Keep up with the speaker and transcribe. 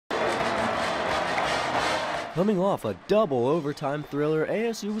Coming off a double overtime thriller,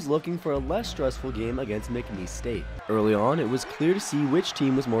 ASU was looking for a less stressful game against McNeese State. Early on, it was clear to see which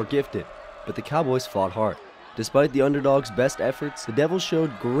team was more gifted, but the Cowboys fought hard. Despite the underdog's best efforts, the Devils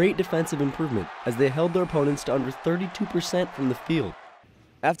showed great defensive improvement as they held their opponents to under 32% from the field.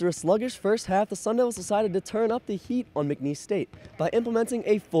 After a sluggish first half, the Sun Devils decided to turn up the heat on McNeese State by implementing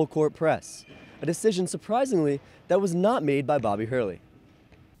a full-court press, a decision, surprisingly, that was not made by Bobby Hurley.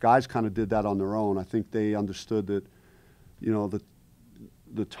 Guys kind of did that on their own. I think they understood that, you know,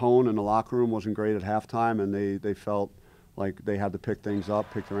 the tone in the locker room wasn't great at halftime, and they felt like they had to pick things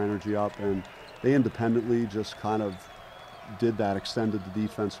up, pick their energy up, and they independently just kind of did that, extended the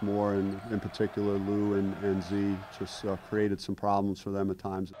defense more, and in particular Lou and Z just created some problems for them at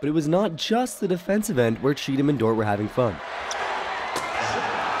times. But it was not just the defensive end where Cheatham and Dort were having fun.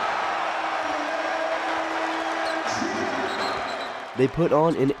 They put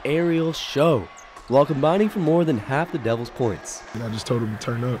on an aerial show while combining for more than half the Devils' points. I just told him to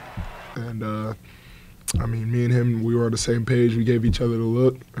turn up, and I mean, me and him, we were on the same page. We gave each other the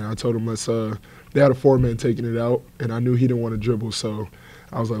look, and I told him they had a four-man taking it out, and I knew he didn't want to dribble, so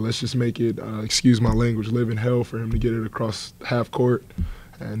I was like, let's just make it, excuse my language, live in hell for him to get it across half court.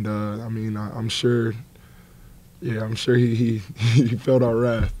 And I mean, I'm sure he felt our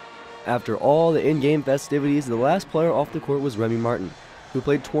wrath. After all the in-game festivities, the last player off the court was Remy Martin, who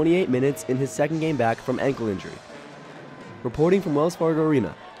played 28 minutes in his second game back from ankle injury. Reporting from Wells Fargo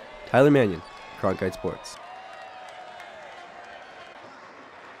Arena, Tyler Mannion, Cronkite Sports.